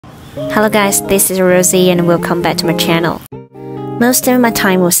Hello guys, this is Rosie and welcome back to my channel. Most of my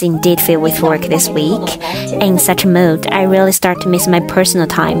time was indeed filled with work this week. In such a mood, I really start to miss my personal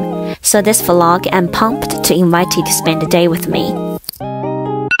time. So this vlog, I'm pumped to invite you to spend the day with me.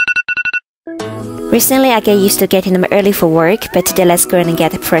 Recently, I get used to getting up early for work, but today let's go and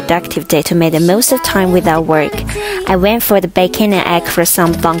get a productive day to make the most of time without work. I went for the bacon and egg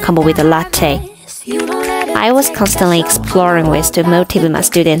croissant bun combo with a latte. I was constantly exploring ways to motivate my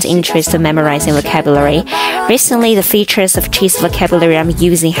students' interest in memorizing vocabulary. Recently, the features of cheese vocabulary I'm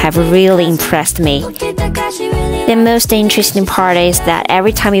using have really impressed me. The most interesting part is that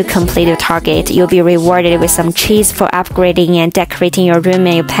every time you complete your target, you'll be rewarded with some cheese for upgrading and decorating your room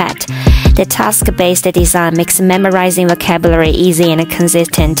and your pet. The task-based design makes memorizing vocabulary easy and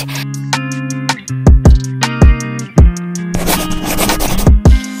consistent.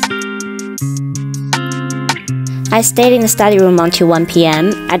 I stayed in the study room until 1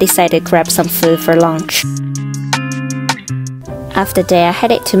 p.m. I decided to grab some food for lunch. After that, I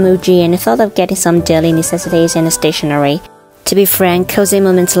headed to Muji and thought of getting some daily necessities and stationery. To be frank, cozy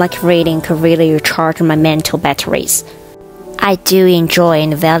moments like reading could really recharge my mental batteries. I do enjoy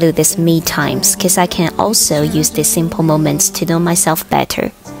and value these me times because I can also use these simple moments to know myself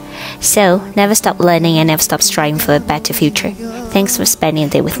better. So, never stop learning and never stop striving for a better future. Thanks for spending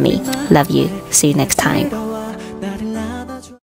the day with me. Love you. See you next time.